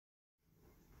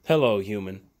Hello,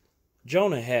 human.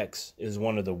 Jonah Hex is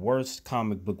one of the worst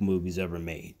comic book movies ever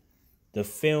made. The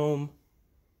film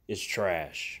is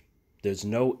trash. There's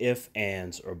no ifs,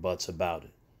 ands, or buts about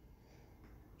it.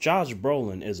 Josh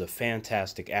Brolin is a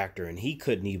fantastic actor, and he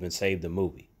couldn't even save the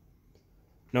movie.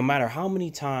 No matter how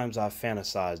many times I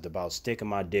fantasized about sticking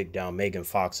my dick down Megan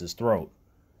Fox's throat,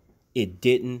 it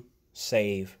didn't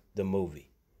save the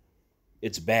movie.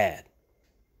 It's bad.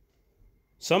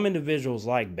 Some individuals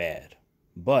like bad,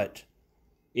 but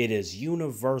it is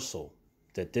universal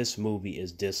that this movie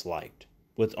is disliked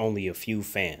with only a few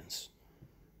fans.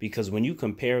 Because when you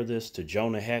compare this to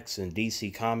Jonah Hex in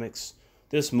DC Comics,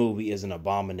 this movie is an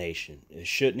abomination. It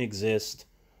shouldn't exist,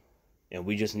 and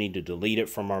we just need to delete it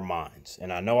from our minds.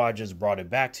 And I know I just brought it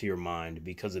back to your mind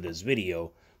because of this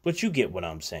video, but you get what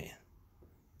I'm saying.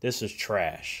 This is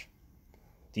trash.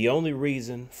 The only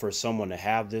reason for someone to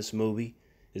have this movie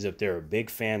is if they're a big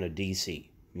fan of DC,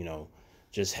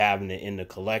 just having it in the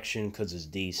collection because it's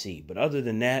DC. But other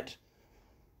than that,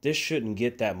 this shouldn't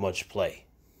get that much play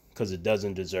because it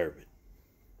doesn't deserve it.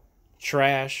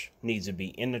 Trash needs to be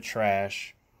in the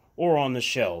trash or on the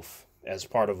shelf as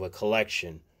part of a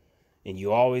collection. And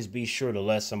you always be sure to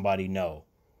let somebody know,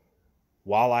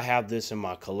 while I have this in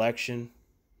my collection,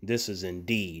 this is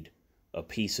indeed a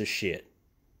piece of shit.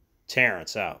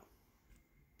 Terrence out.